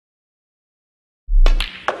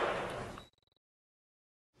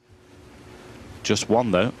Just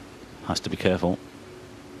one though, has to be careful.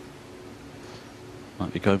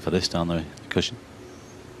 Might be going for this down the cushion.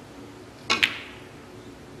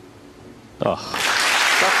 Oh,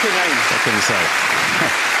 Fucking aim. what can you say?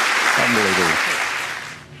 Unbelievable.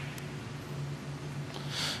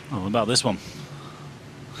 Oh, what about this one?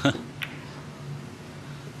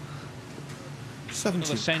 70.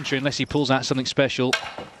 Another century unless he pulls out something special.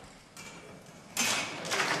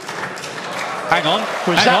 Hang on.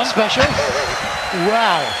 Was hang that on. special?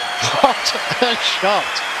 Wow. What a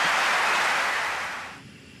shot.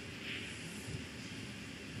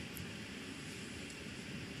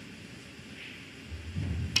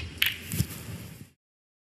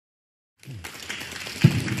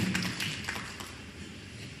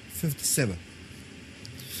 $57.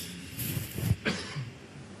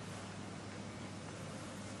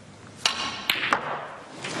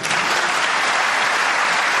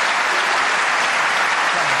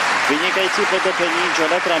 Vynikající potopení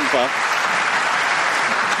Judda Trumpa.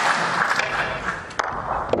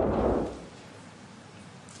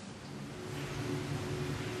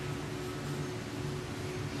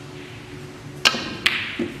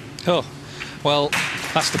 Oh, well,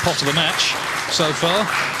 that's the pot of the match so far.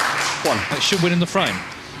 One. It should win in the frame.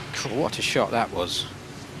 God, what a shot that was.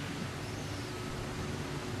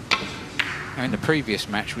 Now, in the previous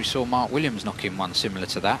match, we saw Mark Williams knock in one similar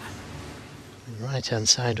to that. Right hand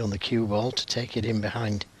side on the cue ball to take it in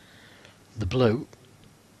behind the blue.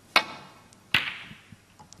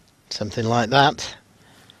 Something like that.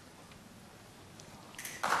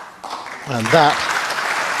 And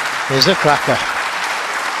that is a cracker.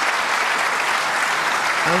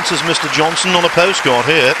 Answers Mr. Johnson on a postcard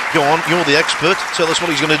here. Go on, you're the expert. Tell us what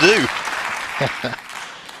he's going to do.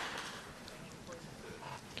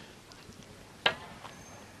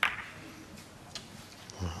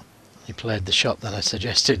 Well, he played the shot that I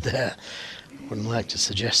suggested there. Wouldn't like to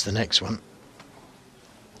suggest the next one.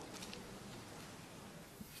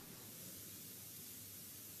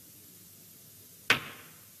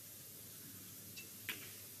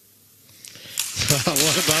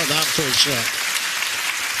 What about that full shot?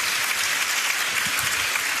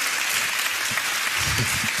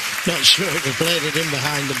 Not sure if he played it in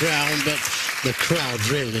behind the brown, but the crowd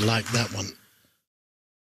really liked that one.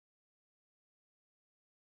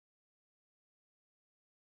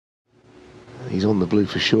 He's on the blue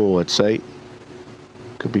for sure, I'd say.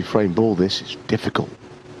 Could be frame ball, this. It's difficult.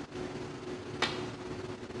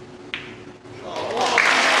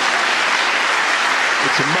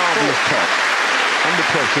 It's a marvellous pot. Under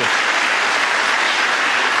pressure.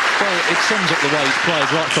 Well, it sums up the way he's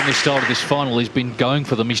played right from the start of this final. He's been going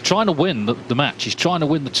for them. He's trying to win the match. He's trying to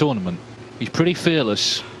win the tournament. He's pretty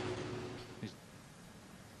fearless.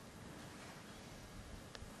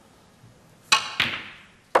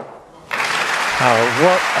 Oh,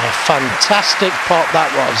 what a fantastic pot that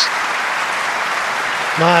was.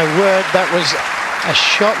 My word, that was a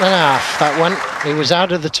shot and a half, that one. He was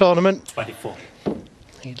out of the tournament. 24.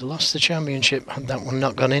 He'd lost the championship had that one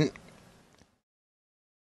not gone in.